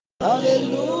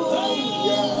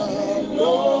Hallelujah,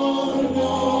 Lord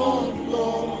of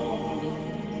Lords.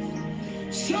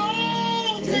 So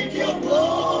take your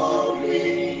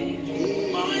glory,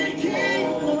 my King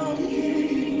of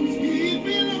Kings. It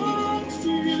belongs to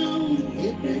you.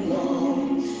 It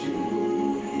belongs to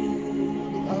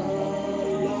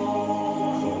our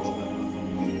Lord.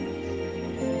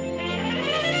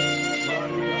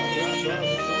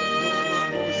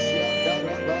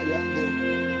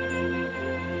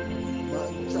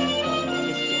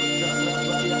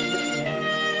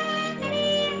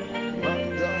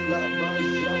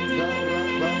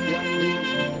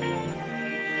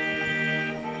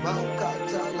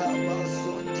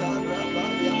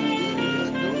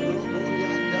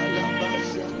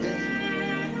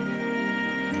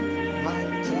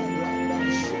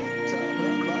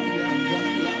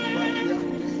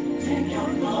 Take your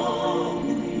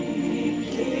glory,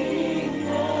 King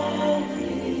of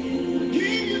Kings.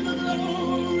 Give you the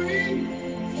glory.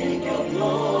 Take your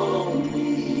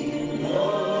glory,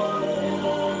 Lord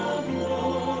of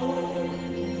Lords.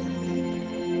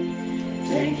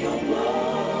 Take your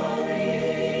glory,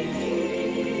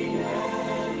 King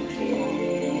of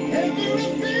Kings.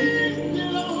 Everything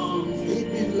belongs. It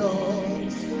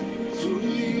belongs to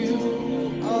you,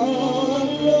 our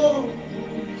Lord.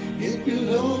 It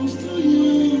belongs to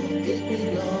you. It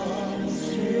belongs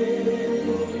to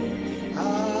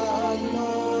our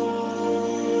Lord.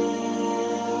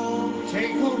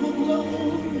 Take all the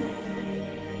glory.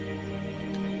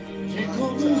 Take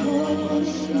all the honor.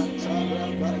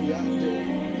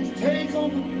 Take all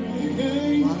the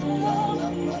praise.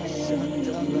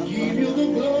 Give you the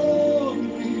glory.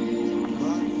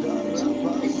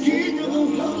 Give you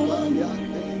the honor.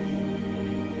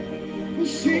 We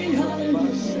sing hallelujah.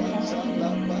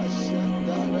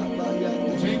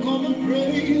 Take all the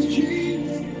praise,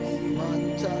 Jesus. We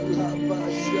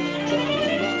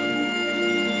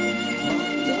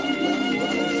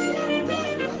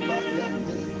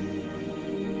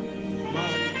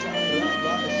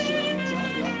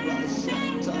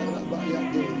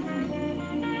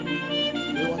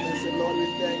want to say, Lord, we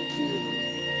thank you.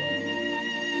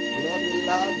 Lord, we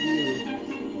love you.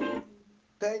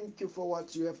 Thank you for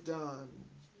what you have done.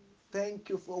 Thank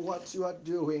you for what you are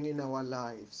doing in our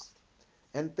lives.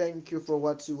 And thank you for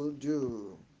what you will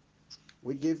do.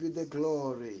 We give you the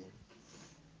glory.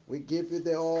 We give you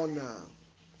the honor,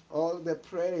 all the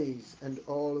praise, and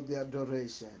all the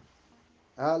adoration.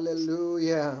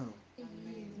 Hallelujah.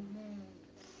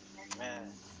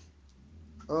 Amen.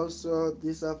 Also,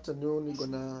 this afternoon, we're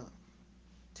going to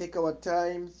take our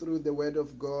time through the Word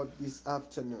of God this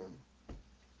afternoon.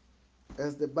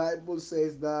 As the Bible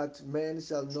says that man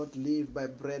shall not live by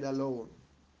bread alone,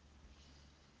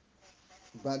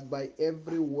 but by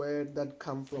every word that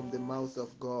comes from the mouth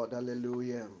of God.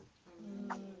 Hallelujah.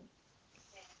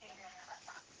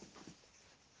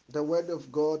 The Word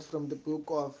of God from the book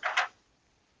of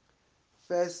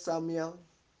 1 Samuel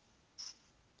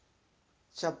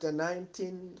chapter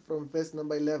 19 from verse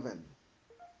number 11.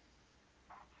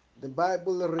 The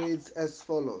Bible reads as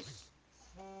follows.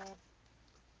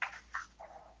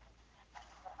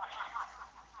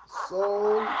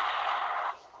 So,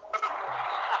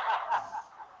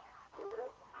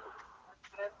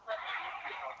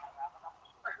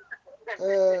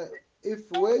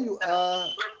 if where you are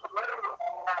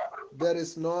there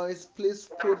is noise, please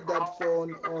put that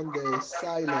phone on the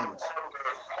silent.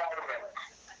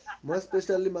 More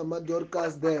especially Mama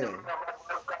Dorcas there.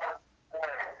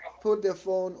 Put the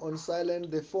phone on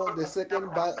silent. The phone, the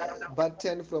second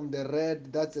button from the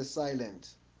red, that's a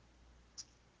silent.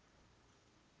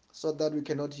 So that we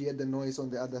cannot hear the noise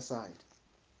on the other side.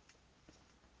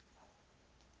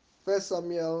 1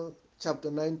 Samuel chapter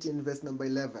 19 verse number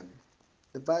 11.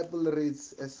 The Bible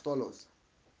reads as follows.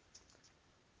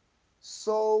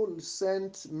 Saul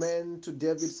sent men to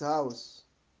David's house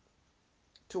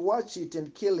to watch it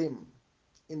and kill him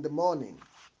in the morning.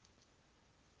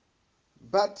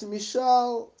 But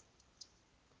Michal,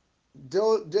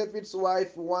 David's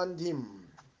wife, warned him,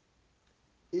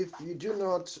 if you do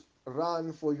not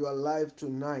run for your life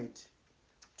tonight,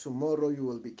 tomorrow you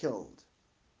will be killed.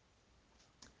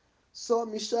 So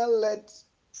Michal let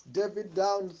David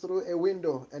down through a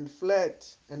window and fled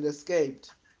and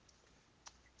escaped.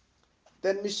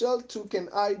 Then Michal took an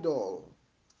idol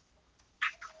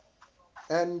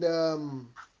and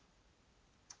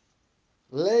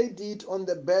laid it on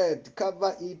the bed,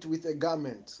 covered it with a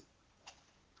garment,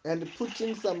 and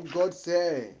putting some goat's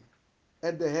hair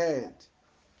at the head.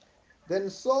 Then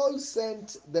Saul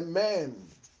sent the men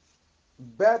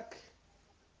back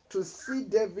to see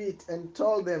David and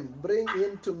told them, bring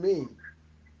him to me.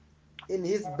 in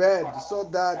his bed so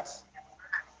that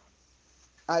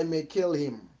I may kill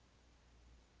him.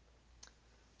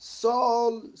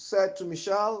 Saul said to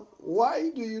Michal,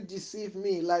 why do you deceive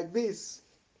me like this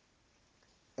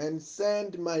and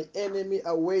send my enemy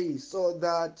away so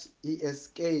that he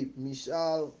escape?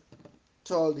 Michal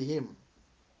told him,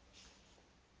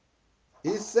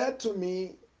 he said to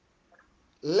me,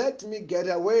 let me get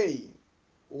away.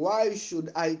 Why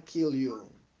should I kill you?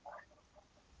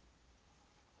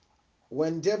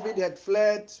 When David had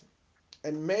fled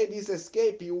and made his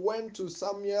escape, he went to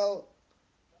Samuel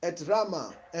at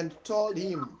Ramah and told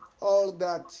him all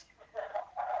that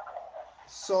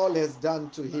Saul has done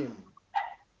to him.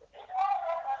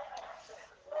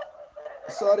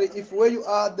 Sorry, if where you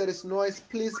are there is noise,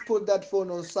 please put that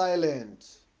phone on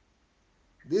silent.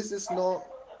 This is no.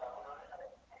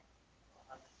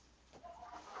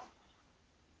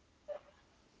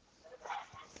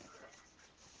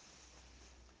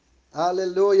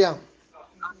 Hallelujah.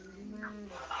 Amen.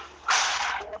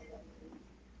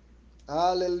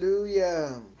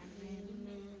 Hallelujah.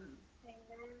 Amen.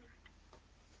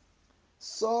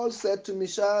 Saul said to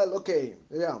Michal, okay,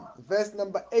 yeah, verse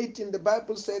number 18, the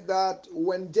Bible said that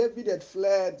when David had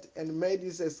fled and made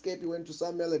his escape, he went to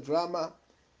Samuel at Ramah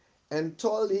and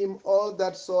told him all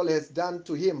that Saul has done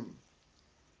to him.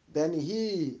 Then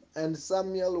he and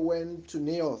Samuel went to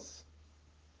Naioth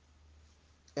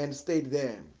and stayed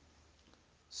there.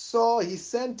 So he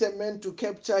sent a man to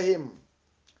capture him.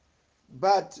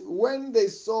 But when they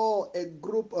saw a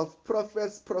group of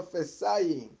prophets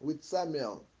prophesying with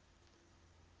Samuel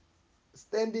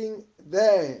standing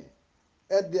there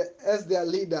as their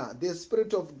leader, the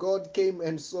Spirit of God came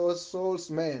and saw Saul's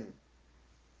men,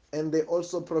 and they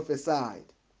also prophesied.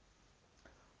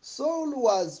 Saul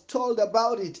was told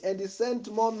about it, and he sent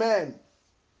more men,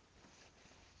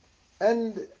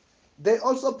 and they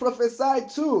also prophesied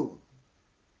too.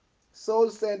 Saul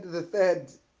sent the third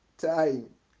time,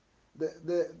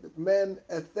 the men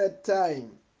a third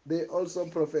time, they also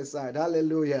prophesied.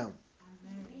 Hallelujah.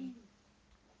 Amen.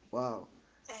 Wow.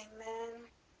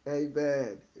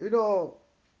 Amen. You know,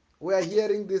 we are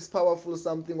hearing this powerful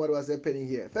something what was happening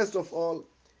here. First of all,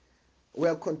 we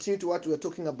are continuing to what we were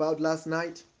talking about last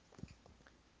night.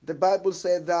 The Bible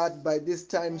said that by this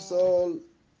time Saul,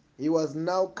 he was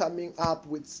now coming up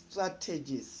with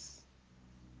strategies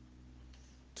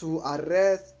to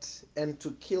arrest and to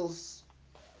kill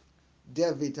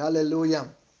David. Hallelujah.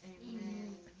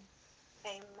 Amen.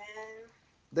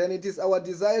 Then it is our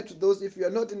desire to those, if you are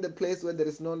not in the place where there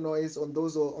is no noise, on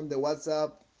those or on the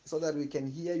WhatsApp, so that we can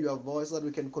hear your voice, so that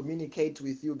we can communicate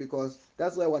with you, because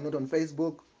that's why we're not on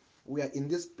Facebook. We are in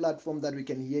this platform that we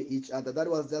can hear each other. That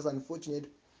was just unfortunate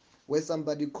where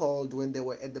somebody called when they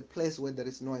were at the place where there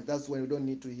is noise. That's when we don't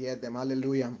need to hear them.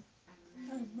 Hallelujah.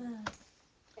 Amen.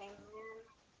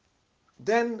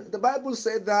 Then the Bible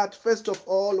said that, first of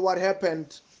all, what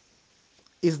happened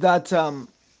is that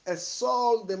as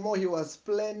Saul, the more he was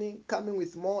planning, coming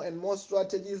with more and more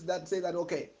strategies that say that,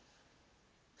 okay,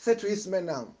 said to his men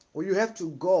now, well, you have to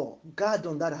go guard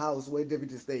on that house where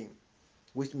David is staying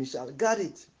with Michal. Guard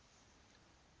it.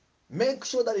 Make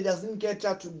sure that he doesn't get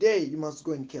out today. You must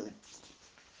go and kill him.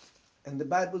 And the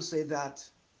Bible says that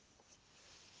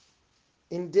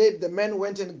indeed the men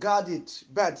went and guarded,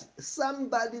 but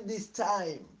somebody this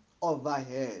time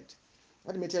overheard.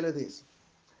 Let me tell you this.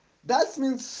 That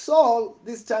means Saul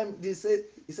this time he said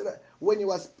that when he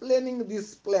was planning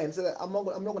this plan, he said that I'm not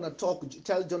going to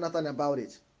tell Jonathan about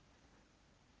it.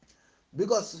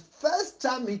 Because first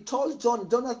time he told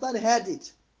Jonathan heard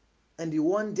it and he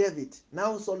warned David.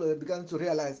 Now Saul began to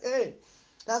realize, hey,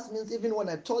 that means even when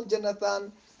I told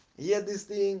Jonathan, hear this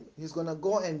thing, he's going to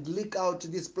go and leak out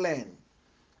this plan.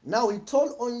 Now he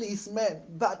told only his men,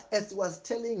 but as he was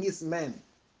telling his men,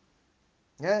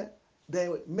 eh,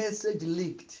 the message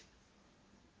leaked.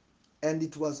 And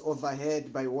it was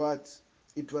overheard by what?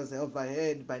 It was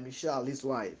overheard by Michal, his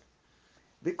wife.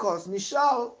 Because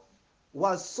Michal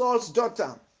was Saul's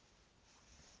daughter.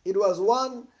 It was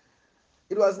one,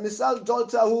 it was Michal's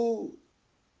daughter who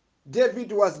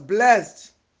David was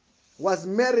blessed, was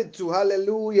married to.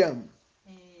 Hallelujah.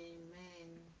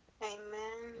 Amen.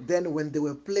 Then when they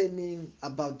were planning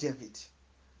about David,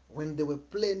 when they were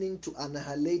planning to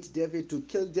annihilate David, to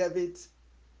kill David,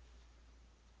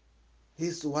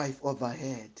 his wife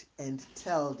overheard and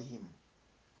told him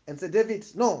and said, David,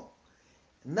 no,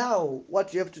 now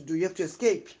what you have to do, you have to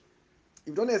escape. If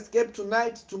you don't escape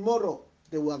tonight, tomorrow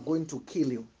they were going to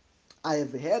kill you. I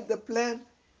have heard the plan.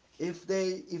 If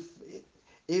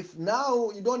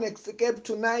now you don't escape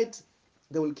tonight,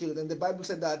 they will kill you. And the Bible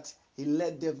said that he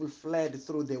let devil fled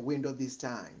through the window this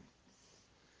time.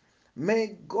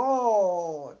 May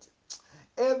God,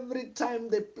 every time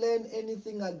they plan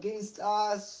anything against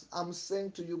us, I'm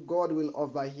saying to you, God will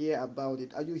overhear about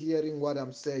it. Are you hearing what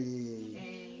I'm saying?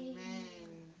 Amen.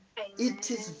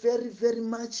 It is very, very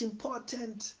much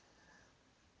important.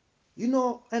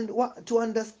 And to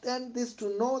understand this,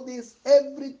 to know this,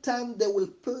 every time they will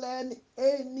plan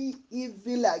any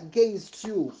evil against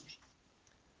you,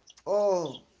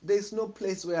 oh, there's no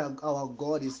place where our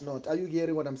God is not. Are you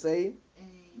hearing what I'm saying?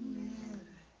 Amen.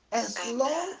 As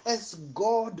long as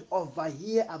God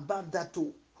overhear about that,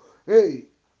 hey,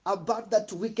 about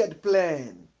that wicked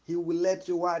plan, He will let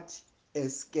you what?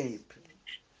 Escape.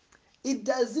 It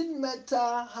doesn't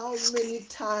matter how many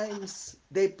times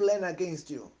they plan against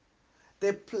you.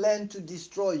 They plan to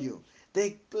destroy you.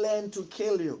 They plan to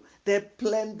kill you. They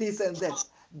plan this and that.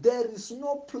 There is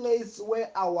no place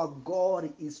where our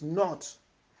God is not.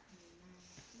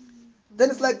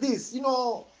 Then it's like this,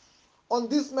 on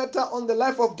this matter, on the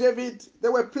life of David, they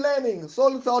were planning.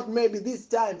 Saul thought maybe this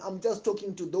time I'm just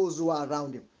talking to those who are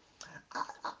around him.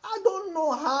 I don't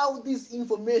know how this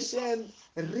information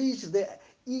reached the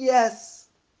ears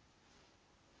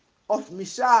of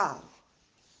Michal.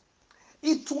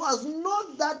 It was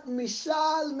not that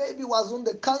Michal maybe was on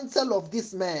the counsel of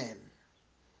this man,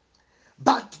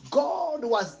 but God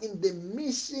was in the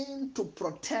mission to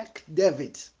protect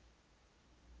David.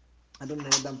 I don't know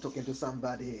whether I'm talking to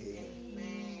somebody.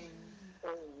 Amen.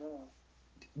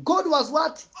 God was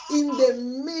what? In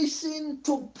the mission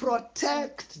to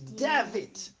protect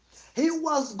David. He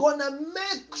was gonna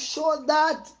make sure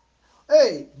that,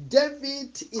 hey,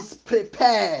 David is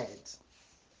prepared.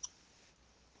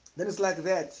 Then it's like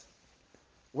that.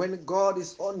 When God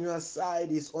is on your side,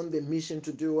 He's on the mission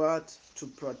to do what? To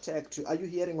protect you. Are you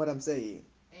hearing what I'm saying?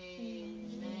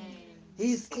 Amen.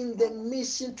 He's in the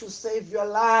mission to save your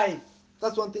life.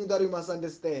 That's one thing that you must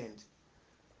understand.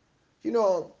 You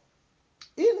know,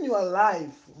 in your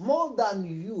life, more than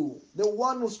you, the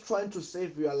one who's trying to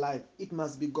save your life, it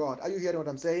must be God. Are you hearing what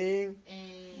I'm saying?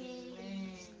 Amen.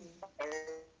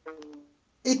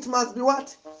 It must be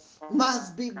what?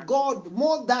 Must be God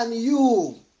more than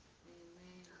you. Amen.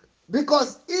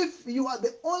 Because if you are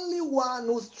the only one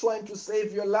who's trying to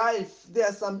save your life,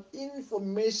 there's some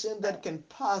information that can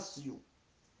pass you.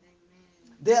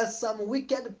 Amen. There are some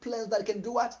wicked plans that can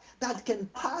do what? That can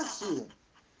pass you.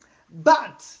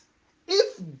 But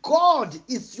if God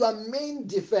is your main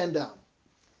defender,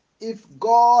 if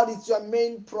God is your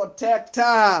main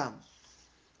protector,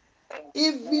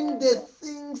 even the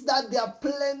things that they are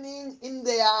planning in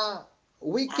their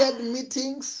wicked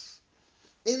meetings,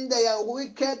 in their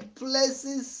wicked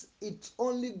places, it's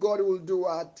only God will do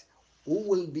what? Who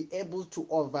will be able to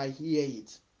overhear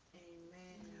it.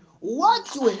 Amen.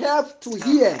 What you have to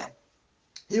hear,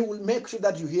 He will make sure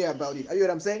that you hear about it. Are you what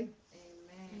I'm saying?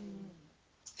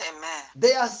 Amen.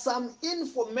 There are some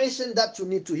information that you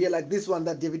need to hear, like this one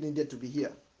that David needed to be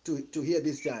here, to hear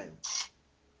this time.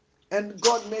 And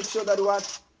God makes sure that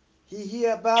what? He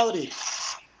hear about it.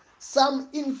 Some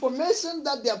information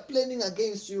that they are planning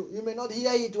against you, you may not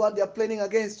hear it what they are planning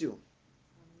against you.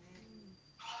 Amen.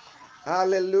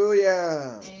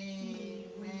 Hallelujah. Amen.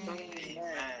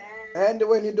 And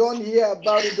when you don't hear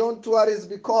about it, don't worry. It's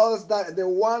because that the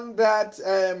one that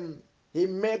he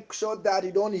makes sure that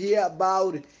you don't hear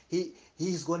about,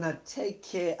 he's gonna take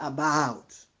care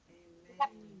about.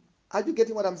 Amen. Are you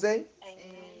getting what I'm saying?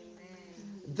 Amen.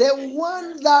 The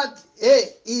one that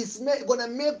is gonna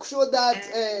make sure that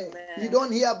you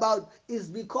don't hear about is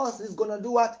because he's gonna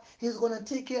do what? He's gonna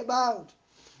take care about.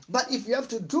 But if you have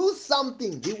to do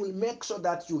something, he will make sure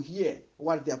that you hear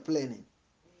what they're planning.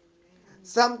 Amen.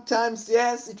 Sometimes,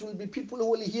 yes, it will be people who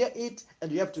will hear it and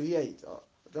you have to hear it. Oh,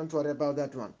 don't worry about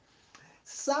that one.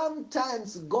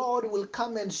 Sometimes God will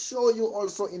come and show you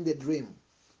also in the dream. Amen.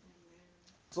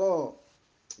 So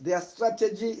their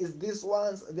strategy is this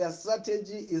one, their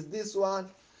strategy is this one.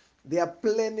 They are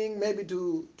planning maybe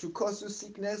to cause you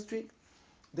sick next week.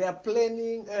 They are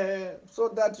planning so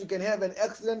that you can have an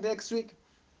accident next week.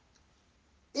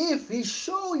 If he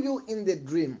show you in the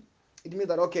dream, it means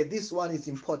that okay, this one is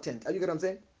important. Are you get what I'm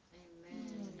saying?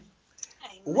 Amen.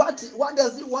 What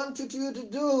does he want you to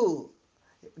do?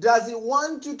 Does he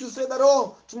want you to say that,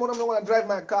 oh, tomorrow I'm not going to drive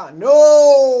my car?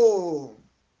 No.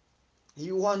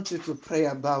 He wants you to pray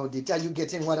about it. Are you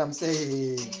getting what I'm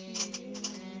saying?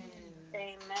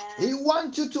 Amen. He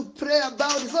wants you to pray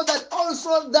about it so that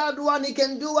also that one he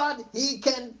can do what? He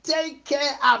can take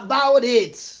care about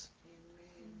it.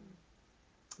 Amen.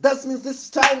 That means this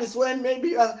time is when maybe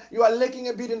you are lacking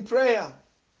a bit in prayer.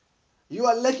 You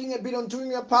are lacking a bit on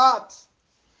doing your part.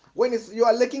 When you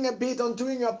are looking a bit on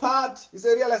doing your part, you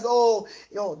say realize, oh,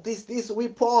 this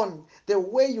weapon, the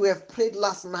way you have prayed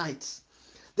last night,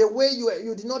 the way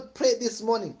you did not pray this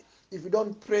morning. If you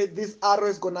don't pray, this arrow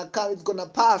is gonna come, it's gonna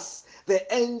pass. The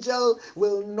angel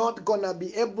will not gonna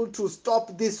be able to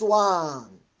stop this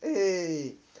one.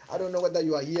 Hey, I don't know whether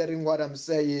you are hearing what I'm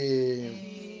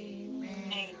saying.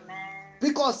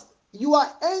 Because your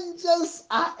angels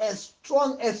are as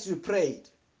strong as you prayed.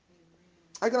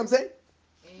 I get what I'm saying?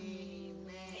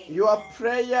 Your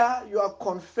prayer, your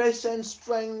confession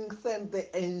strengthen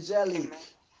the angelic.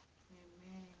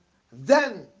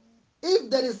 Then,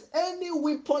 if there is any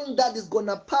weapon that is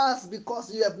gonna pass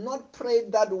because you have not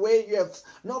prayed that way, you have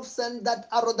not sent that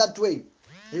arrow that way,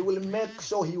 he will make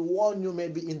sure he warn you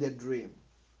maybe in the dream.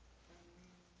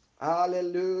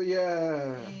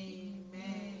 Hallelujah.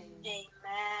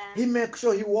 He makes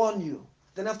sure he warn you.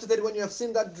 Then after that, when you have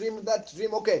seen that dream,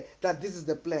 okay, that this is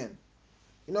the plan.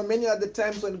 Many are the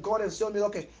times when God has shown me,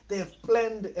 okay, they have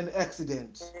planned an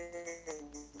accident.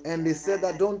 And he said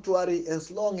that don't worry, as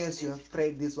long as you have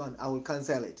prayed this one, I will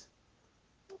cancel it.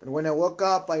 And when I woke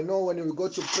up, I know when we go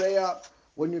to prayer,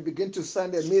 when you begin to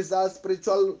send a missile,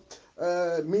 spiritual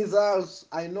missiles,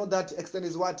 I know that extent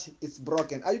is what is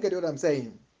broken. Are you getting what I'm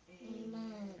saying?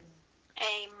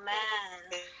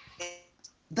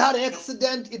 That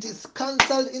accident, it is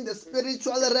cancelled in the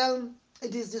spiritual realm.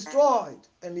 It is destroyed.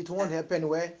 And it won't happen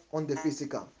where? On the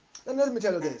physical. And let me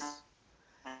tell you this.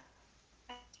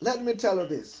 Let me tell you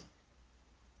this.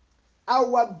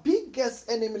 Our biggest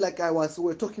enemy, like we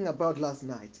were talking about last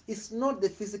night, is not the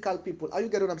physical people. Are you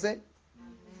getting what I'm saying?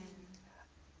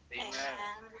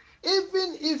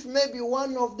 Even if maybe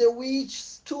one of the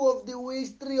witch, two of the witch,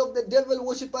 three of the devil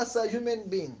worshippers are human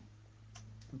beings,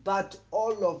 but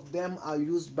all of them are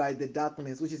used by the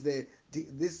darkness, which is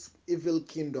this evil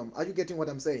kingdom. Are you getting what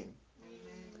I'm saying?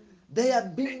 They are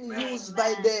being used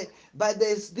by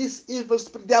this evil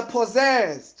spirit. They are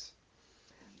possessed.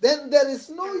 Then there is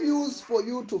no use for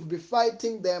you to be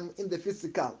fighting them in the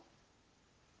physical.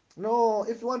 No,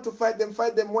 if you want to fight them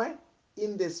where?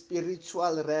 In the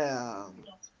spiritual realm.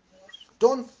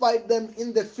 Don't fight them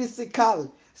in the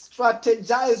physical.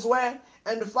 Strategize where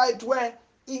and fight where?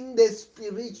 In the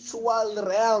spiritual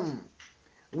realm.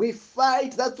 We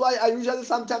fight. That's why I usually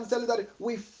sometimes tell you that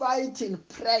we fight in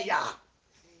prayer.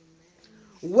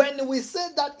 When we say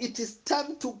that it is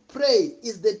time to pray,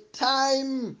 is the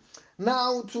time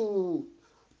now to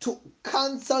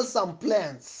cancel some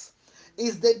plans.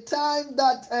 Is the time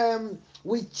that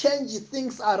we change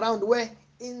things around where?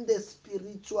 In the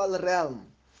spiritual realm.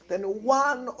 Then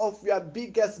one of your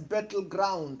biggest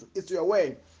battleground is your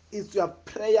way, is your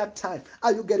prayer time.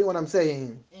 Are you getting what I'm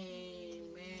saying?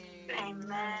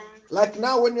 Like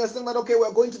now when you're saying that, okay,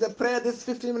 we're going to the prayer, this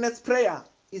 15 minutes prayer,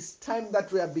 it's time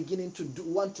that we are beginning to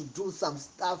want to do some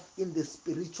stuff in the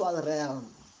spiritual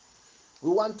realm.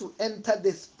 We want to enter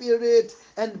the spirit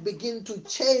and begin to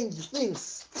change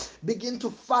things. Begin to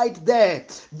fight there.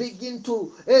 Begin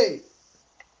to,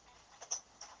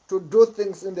 to do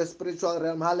things in the spiritual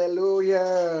realm.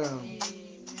 Hallelujah.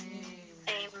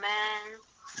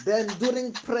 Then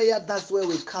during prayer, that's where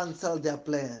we cancel their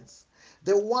plans.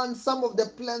 Some of the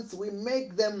plans, we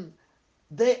make them,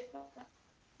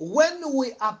 when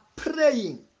we are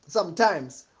praying,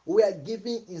 sometimes we are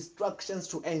giving instructions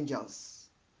to angels.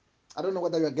 I don't know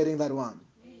whether you are getting that one.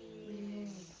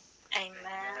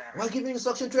 We're giving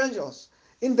instruction to angels.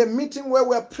 In the meeting where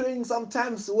we're praying,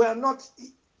 sometimes we are not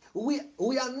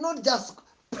just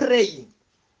praying.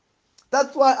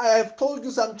 That's why I have told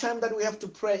you sometimes that we have to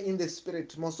pray in the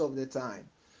spirit most of the time.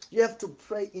 You have to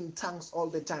pray in tongues all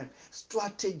the time.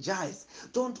 Strategize.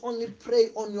 Don't only pray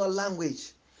on your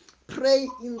language. Pray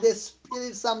in the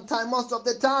spirit sometime, most of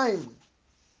the time.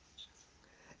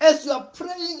 As you are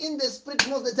praying in the spirit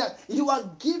most of the time, you are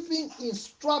giving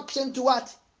instruction to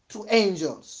what? To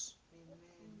angels.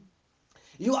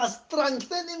 You are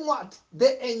strengthening what?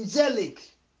 The angelic.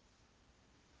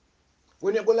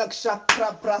 When you go like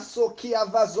Shakra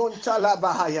Prasokia Vazon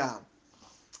Chalabahaya.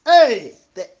 Hey,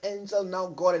 the angel now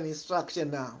got an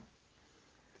instruction now.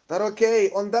 That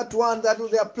okay, on that one that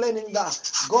they are planning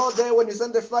that, go there when you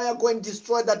send the fire, go and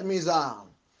destroy that missile.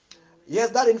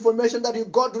 Yes, that information that you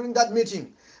got during that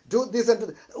meeting. Do this and do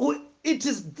that. It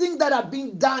is things that are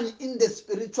being done in the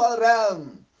spiritual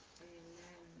realm.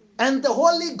 And the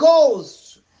Holy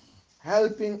Ghost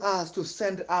helping us to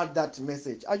send out that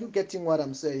message. Are you getting what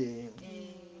I'm saying?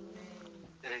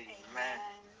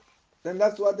 Then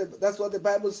that's what the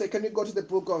Bible says. Can you go to the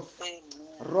book of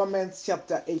Romans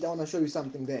chapter 8? I want to show you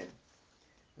something there.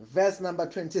 Verse number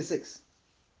 26.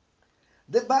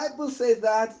 The Bible says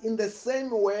that in the same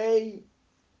way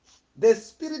The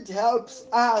Spirit helps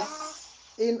us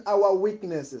in our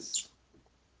weaknesses.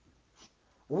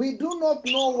 We do not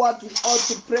know what we ought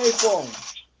to pray for,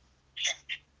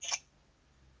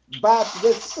 but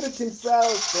the Spirit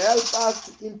Himself helps us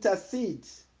to intercede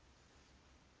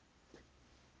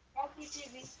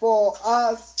for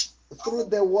us through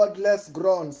the wordless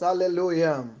groans.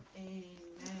 Hallelujah. Amen.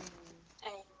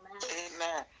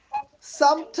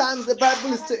 Sometimes the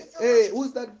Bible is saying, "Hey,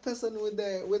 who's that person with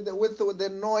the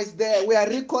noise there? We are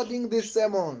recording these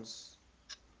sermons."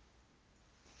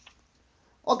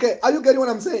 Okay, are you getting what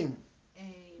I'm saying?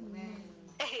 Amen.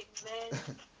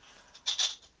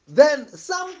 Then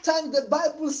sometimes the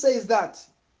Bible says that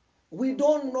we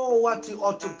don't know what you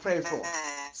ought to pray for.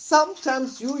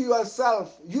 Sometimes you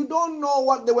yourself, you don't know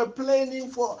what they were planning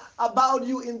for about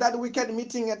you in that wicked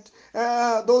meeting at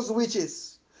those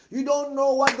witches. You don't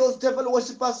know what those devil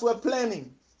worshippers were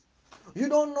planning. You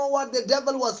don't know what the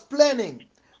devil was planning.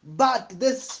 But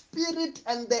the spirit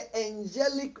and the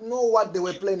angelic know what they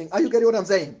were planning. Are you getting what I'm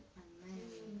saying?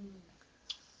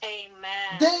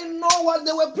 Amen. They know what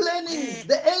they were planning.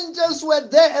 The angels were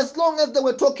there as long as they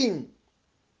were talking.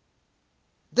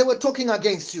 They were talking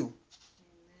against you.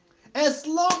 Amen. As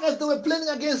long as they were planning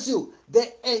against you,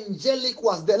 the angelic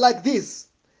was there. Like this.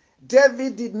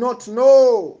 David did not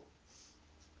know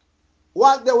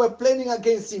what they were planning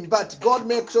against him, but God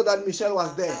made sure that Michelle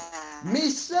was there.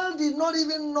 Michelle did not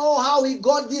even know how he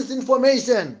got this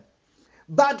information.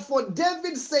 But for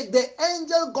David's sake, the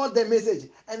angel got the message,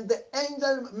 and the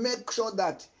angel made sure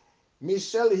that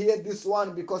Michelle heard this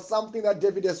one because something that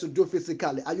David has to do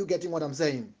physically. Are you getting what I'm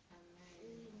saying?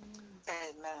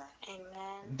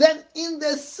 Then, in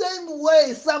the same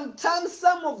way, sometimes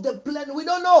some of the plan we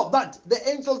don't know, but the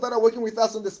angels that are working with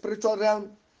us in the spiritual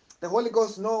realm, the Holy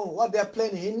Ghost know what they are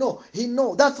planning. He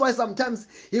know. That's why sometimes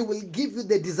He will give you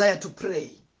the desire to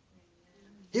pray.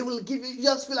 He will give you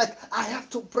just feel like I have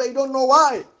to pray. You don't know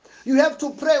why. You have to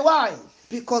pray. Why?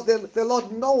 Because the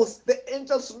Lord knows. The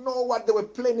angels know what they were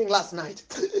planning last night.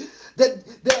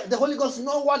 The Holy Ghost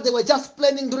know what they were just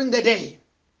planning during the day.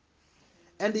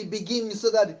 And He begins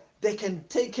so that they can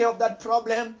take care of that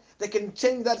problem. They can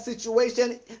change that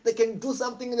situation. They can do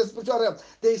something in the spiritual realm.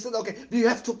 They said, okay, you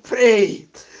have to pray.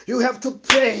 You have to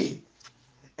pray.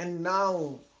 And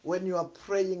now, when you are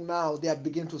praying now, they are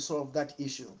beginning to solve that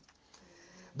issue.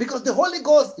 Because the Holy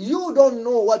Ghost, you don't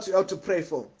know what you have to pray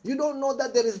for. You don't know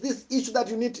that there is this issue that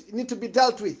you need to be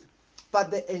dealt with.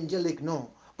 But the angelic know.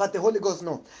 But the Holy Ghost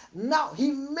know. Now, He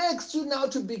makes you now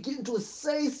to begin to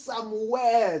say some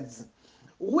words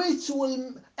which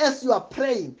will, as you are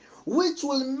praying, which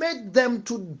will make them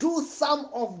to do some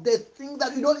of the things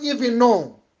that you don't even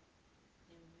know.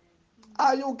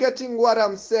 Are you getting what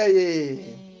I'm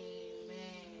saying?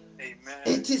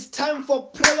 It is time for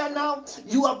prayer now.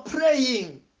 You are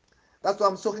praying. That's what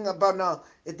I'm talking about now.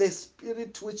 The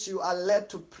spirit which you are led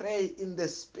to pray in the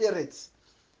spirit.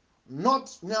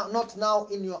 Not now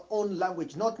in your own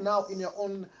language, not now in your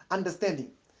own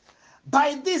understanding.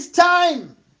 By this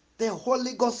time, the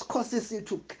Holy Ghost causes you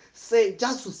to say,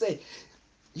 just to say,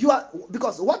 you are,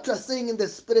 because what you are saying in the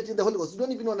spirit, in the Holy Ghost, you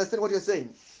don't even understand what you're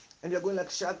saying. And you're going like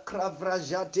Shakra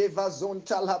Vrajateva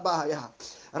Zontalabaya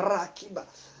Rakiba.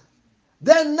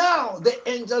 Then now the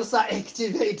angels are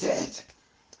activated.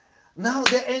 Now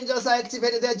the angels are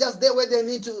activated. They're just there where they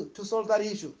need to solve that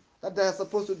issue. That they are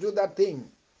supposed to do that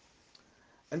thing.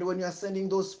 And when you are sending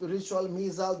those spiritual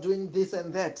missiles doing this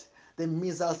and that, the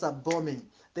missiles are bombing.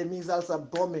 The missiles are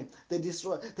bombing. They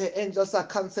destroy. The angels are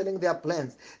canceling their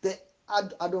plans.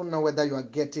 I don't know whether you are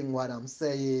getting what I'm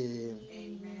saying.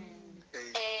 Amen.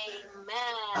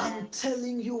 I'm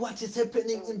telling you what is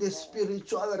happening in the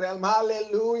spiritual realm.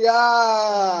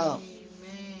 Hallelujah.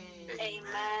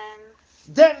 Amen.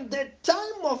 Then the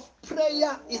time of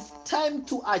prayer is time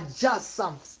to adjust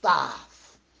some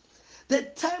stuff. The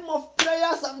time of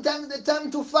prayer, sometimes the time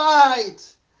to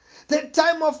fight. The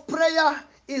time of prayer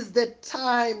is the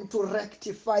time to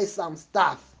rectify some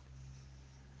stuff.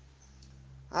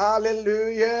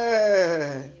 Hallelujah.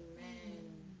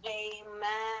 Amen.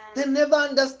 They never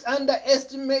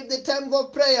underestimate the time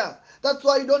of prayer. That's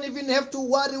why you don't even have to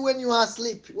worry when you are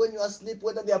asleep. When you are asleep,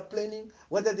 whether they are planning,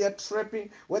 whether they are trapping,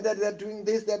 whether they are doing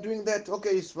this, they are doing that.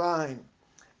 Okay, it's fine.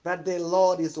 But the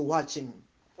Lord is watching.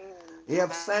 He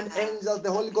have sent angels.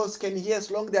 The Holy Ghost can hear as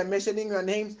long as they are mentioning your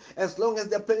names. As long as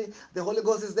they're praying, the Holy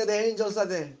Ghost is there. The angels are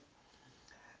there.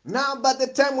 Now, by the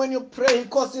time when you pray, He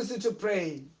causes you to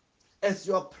pray. As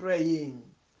you are praying,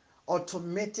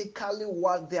 automatically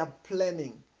what they are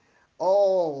planning.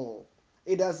 Oh,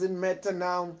 it doesn't matter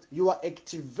now. You are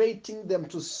activating them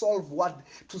to solve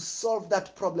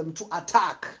that problem, to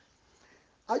attack.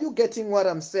 Are you getting what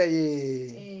I'm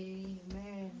saying?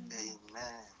 Amen.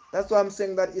 That's why I'm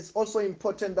saying that it's also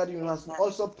important that you must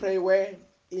also pray where?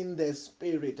 In the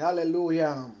spirit. Hallelujah.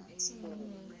 Amen.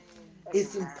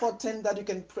 It's important that you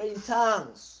can pray in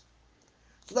tongues.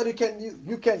 So that you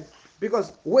can,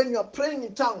 because when you are praying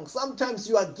in tongues, sometimes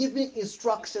you are giving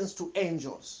instructions to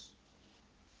angels.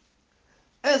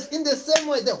 As in the same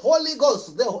way, the Holy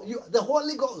Ghost, the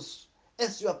Holy Ghost,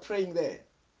 as you are praying there,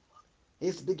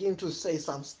 he's beginning to say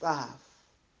some stuff.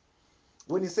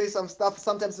 When he says some stuff,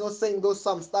 sometimes he's not saying those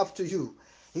some stuff to you.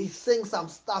 He's saying some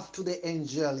stuff to the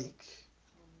angelic.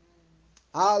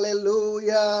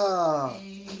 Hallelujah.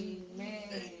 Amen.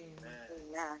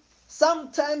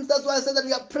 Sometimes that's why I said that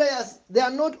your prayers, they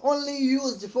are not only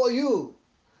used for you.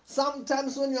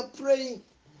 Sometimes when you're praying,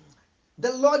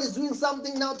 the Lord is doing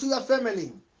something now to your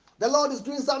family. The Lord is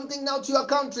doing something now to your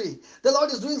country. The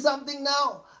Lord is doing something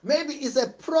now. Maybe it's a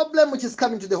problem which is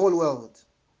coming to the whole world.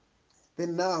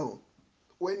 Then now,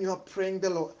 when you are praying the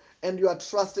Lord and you are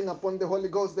trusting upon the Holy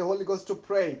Ghost to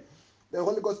pray, the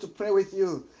Holy Ghost to pray with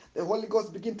you, the Holy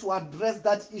Ghost begin to address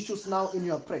that issues now in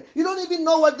your prayer. You don't even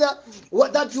know what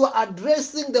that you are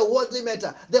addressing the worldly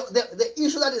matter, the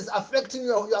issue that is affecting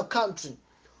your country.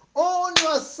 On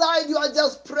your side, you are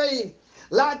just praying.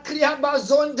 La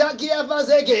kriabazonda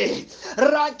giavazege.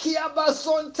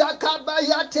 Rakiabasonta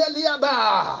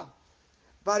kabayateliaba.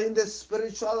 But in the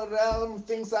spiritual realm,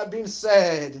 things are being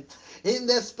said. In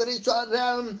the spiritual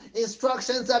realm,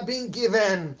 instructions are being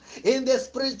given. In the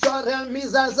spiritual realm,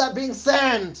 missiles are being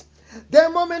sent. The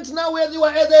moment now where you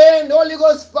are at the end, Holy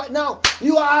Ghost, now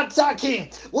you are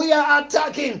attacking. We are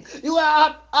attacking. You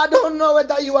are. I don't know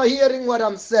whether you are hearing what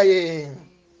I'm saying.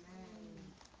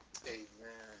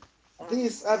 Amen.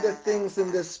 These are the things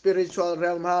in the spiritual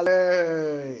realm.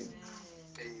 Hallelujah.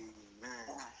 Amen.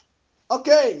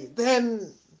 Okay,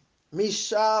 then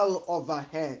Michelle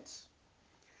overhead.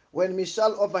 When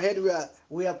Michelle overhead,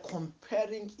 we are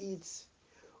comparing it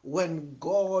when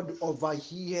God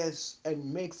overhears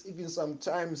and makes even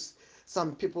sometimes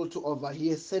some people to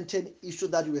overhear certain issue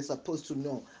that you were supposed to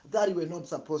know, that you were not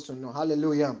supposed to know.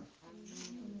 Hallelujah.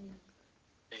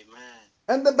 Amen.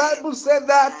 And the Bible said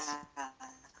that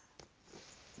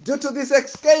due to this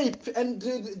escape and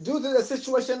due to the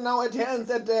situation now at hand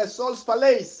at Saul's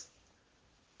palace,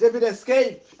 David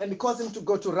escaped and caused him to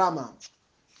go to Ramah,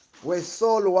 where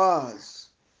Saul was.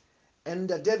 And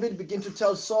David began to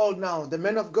tell Saul now, the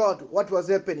man of God, what was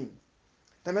happening.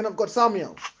 The man of God,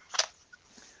 Samuel.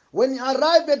 When he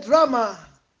arrived at Ramah,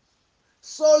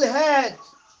 Saul had,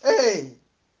 hey,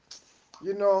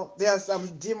 there are some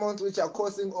demons which are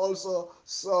causing also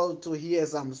Saul to hear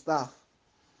some stuff.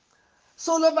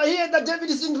 Saul overheard that David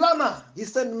is in Ramah. He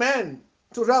sent men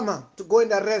to Ramah to go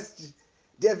and arrest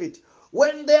David.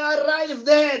 When they arrive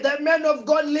there, the man of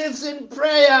God lives in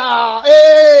prayer.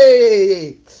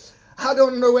 Hey! I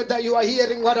don't know whether you are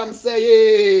hearing what I'm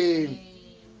saying.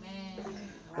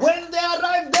 Amen. When they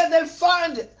arrived there, they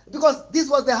found, because this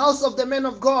was the house of the man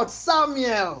of God,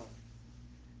 Samuel,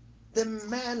 the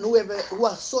man who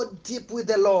was so deep with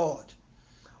the Lord.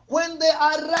 When they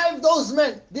arrived, those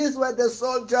men, these were the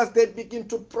soldiers, they begin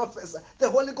to prophesy. The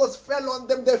Holy Ghost fell on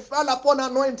them, they fell upon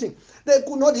anointing. They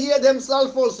could not hear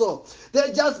themselves also.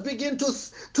 They just begin to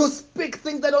speak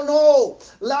things they don't know.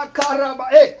 La karaba.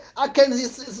 Hey,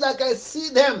 it's like I see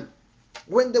them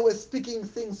when they were speaking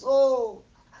things. Oh,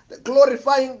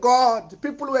 glorifying God.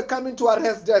 People were coming to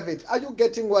arrest David. Are you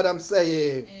getting what I'm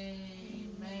saying? Amen.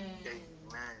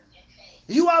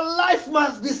 Your life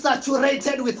must be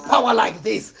saturated with power like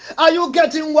this. Are you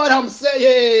getting what I'm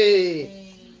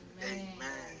saying? Amen.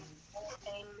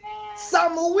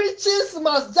 Some witches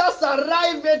must just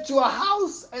arrive at your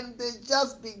house and they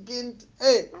just begin.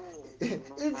 Hey,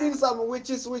 even some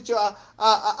witches which are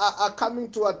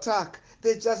coming to attack,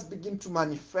 they just begin to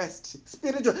manifest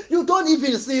spiritual. You don't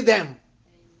even see them.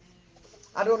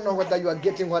 I don't know whether you are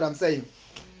getting what I'm saying.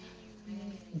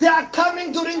 They are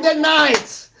coming during the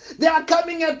night. They are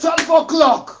coming at 12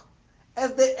 o'clock.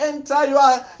 As they enter,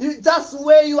 that's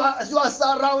where you are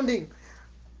surrounding.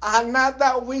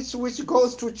 Another which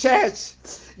goes to church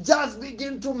just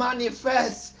begin to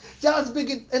manifest. Just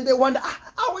begin, and they wonder,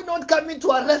 are we not coming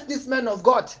to arrest this man of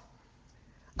God?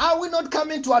 Are we not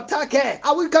coming to attack her?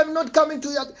 Are we not coming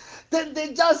to? Then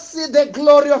they just see the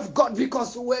glory of God,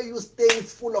 because where you stay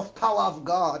is full of power of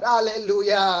God.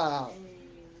 Hallelujah. Amen.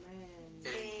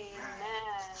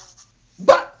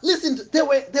 But listen,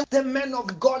 the men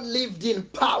of God lived in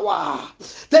power.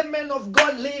 The men of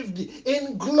God lived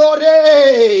in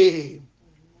glory.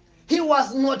 He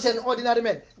was not an ordinary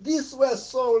man. These were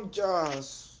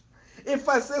soldiers. If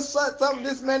I say some of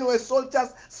these men were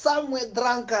soldiers, some were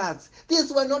drunkards.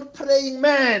 These were not praying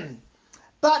men.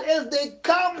 But as they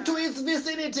come to its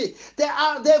vicinity,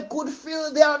 they could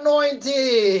feel the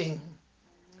anointing.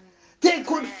 They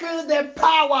could feel the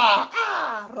power.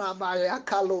 Ah, Rabbi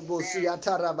Akalobo.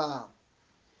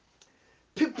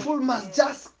 People must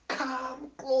just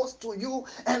come close to you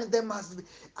and they must be.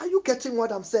 Are you getting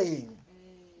what I'm saying?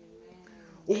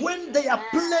 When they are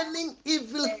planning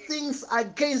evil things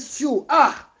against you,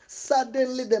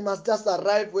 suddenly they must just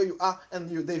arrive where you are and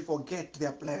they forget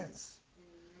their plans.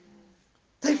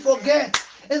 They forget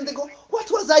and they go, what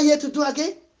was I here to do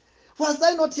again? Was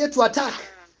I not here to attack?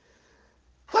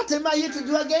 What am I here to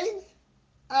do again?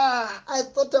 I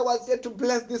thought I was here to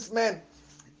bless this man.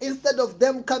 Instead of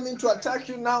them coming to attack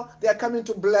you now, they are coming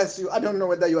to bless you. I don't know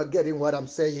whether you are getting what I'm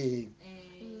saying.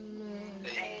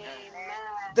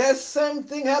 The same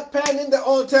thing happened in the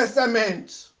Old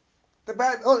Testament. The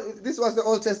Bible, this was the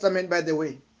Old Testament, by the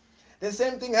way. The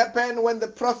same thing happened when the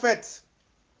prophet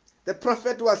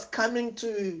was coming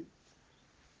to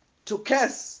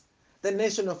curse the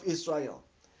nation of Israel.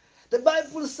 The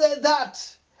Bible said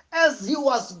that as he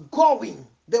was going,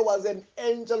 there was an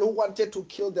angel who wanted to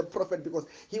kill the prophet because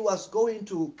he was going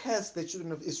to curse the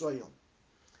children of Israel.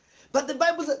 But the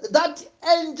Bible said that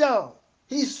angel,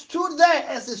 he stood there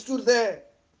as he stood there.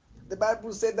 The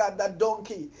Bible said that that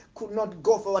donkey could not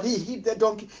go forward. He hit the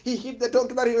donkey. He hit the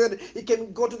donkey that he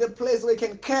can go to the place where he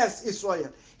can curse Israel.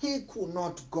 He could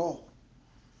not go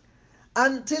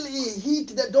until he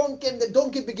hit the donkey and the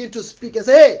donkey began to speak and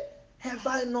say, hey, have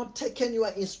I not taken your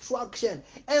instruction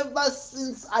ever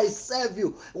since I serve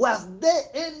you? Was there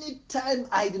any time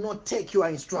I did not take your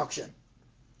instruction?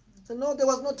 So no, there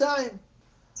was no time.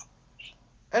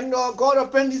 And God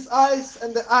opened his eyes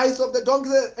and the eyes of the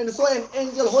donkey and saw an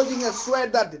angel holding a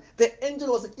sword that the angel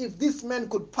was, if this man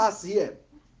could pass here,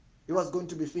 he was going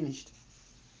to be finished.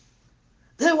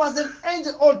 There was an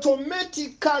angel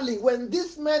automatically when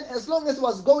this man, as long as he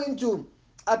was going to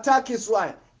attack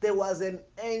Israel, there was an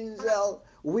angel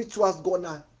which was going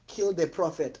to kill the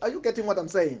prophet. Are you getting what I'm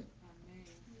saying?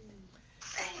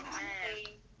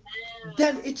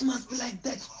 Then it must be like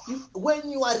that.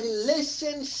 When your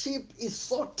relationship is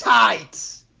so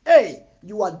tight, hey,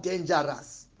 you are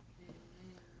dangerous.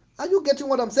 Are you getting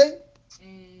what I'm saying?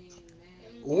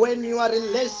 When your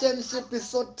relationship is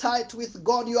so tight with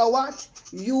God, you are what?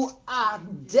 You are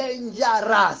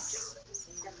dangerous.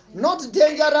 Not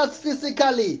dangerous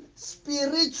physically,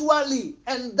 spiritually,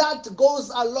 and that goes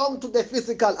along to the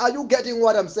physical. Are you getting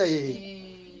what I'm saying?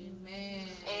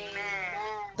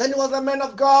 Then it was a man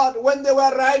of God. When they were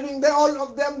arriving, all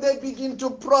of them, they begin to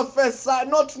prophesy,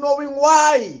 not knowing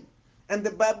why. And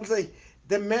the Bible says,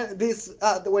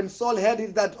 when Saul heard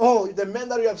it, that, oh, the men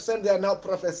that you have sent, they are now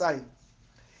prophesying.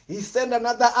 He sent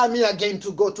another army again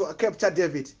to go to capture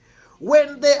David.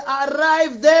 When they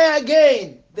arrive there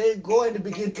again, they go and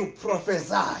begin to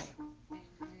prophesy.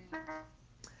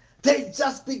 They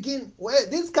just begin. Well,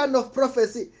 this kind of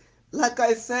prophecy, like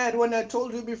I said when I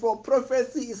told you before,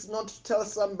 prophecy is not to tell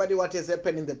somebody what has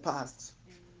happened in the past.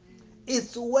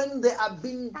 It's when they have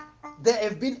been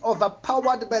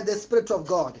overpowered by the Spirit of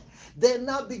God. They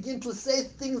now begin to say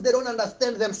things they don't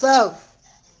understand themselves.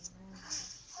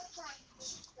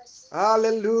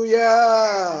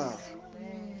 Hallelujah.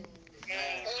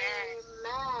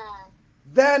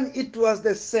 Then it was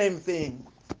the same thing.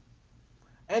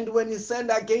 And when he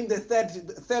sent again the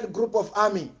third group of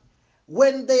army,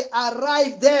 when they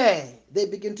arrive there, they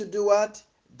begin to do what?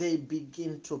 They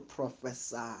begin to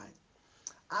prophesy.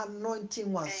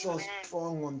 Anointing was so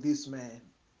strong on this man.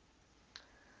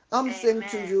 I'm saying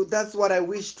to you, that's what I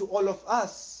wish to all of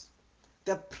us.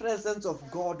 The presence of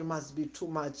God must be too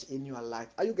much in your life.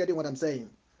 Are you getting what I'm saying?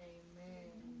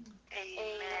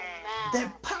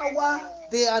 The power,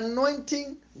 the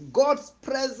anointing, God's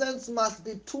presence must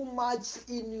be too much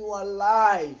in your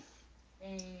life.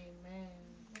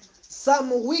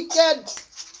 Some wicked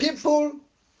people,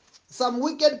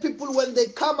 when they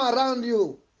come around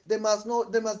you, they must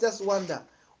just wonder,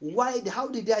 how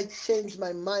did I change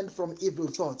my mind from evil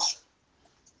thoughts?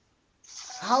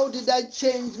 How did I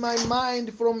change my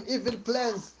mind from evil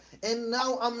plans? And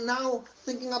now I'm now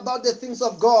thinking about the things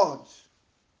of God.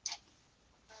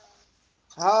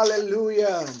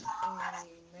 Hallelujah.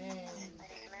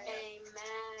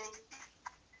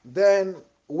 Then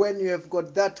when you have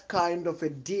got that kind of a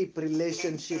deep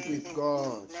relationship with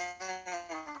God,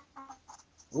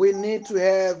 we need to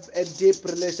have a deep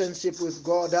relationship with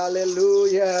God.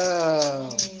 Hallelujah.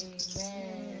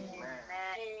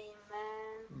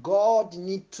 God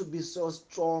needs to be so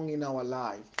strong in our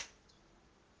life.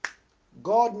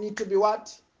 God needs to be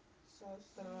what? so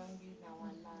strong in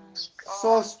our lives.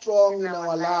 so strong in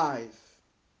our life.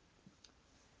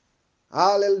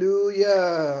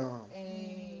 Hallelujah.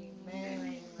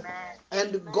 Amen.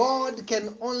 And God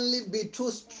can only be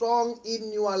too strong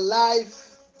in your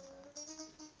life.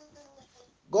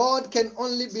 God can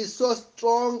only be so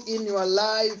strong in your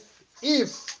life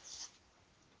if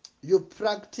you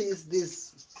practice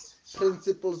these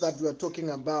principles that we are talking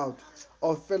about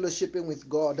of fellowshipping with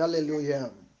God.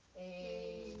 Hallelujah.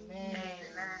 Amen.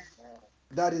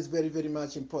 That is very, very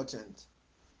much important.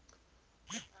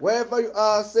 Wherever you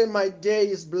are, say, my day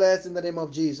is blessed in the name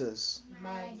of Jesus.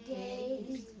 My day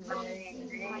is blessed in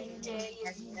the name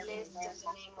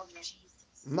of Jesus.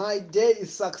 My day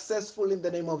is successful in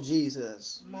the name of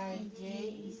Jesus. My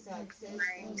day is successful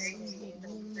in the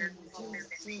name of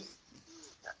Jesus.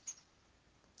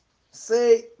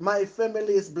 Say, my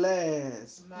family is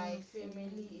blessed. My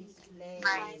family is blessed.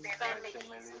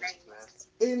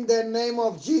 In the name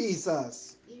of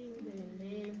Jesus. In the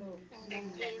name of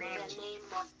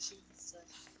Jesus.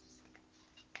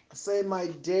 Say, my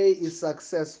day is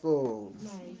successful.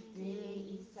 My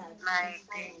day is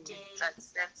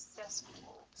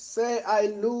successful. Say, I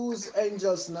lose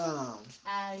angels now.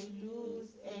 I lose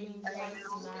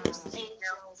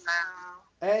angels now.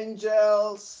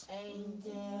 Angels,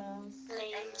 Angels,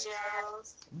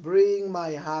 bring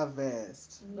my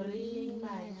harvest. bring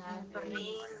my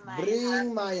harvest.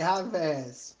 Bring my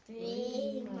harvest.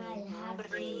 Bring my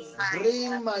harvest.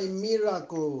 Bring my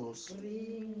miracles.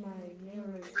 Bring my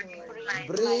miracles.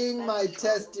 Bring my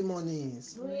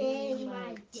testimonies. Bring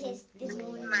my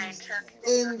testimonies.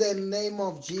 In the name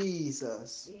of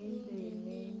Jesus. In the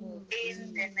name of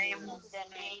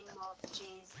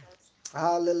Jesus.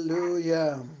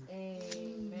 Hallelujah.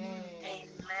 Amen.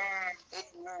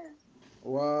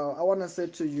 Wow. I want to say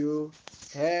to you,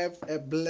 have a blessed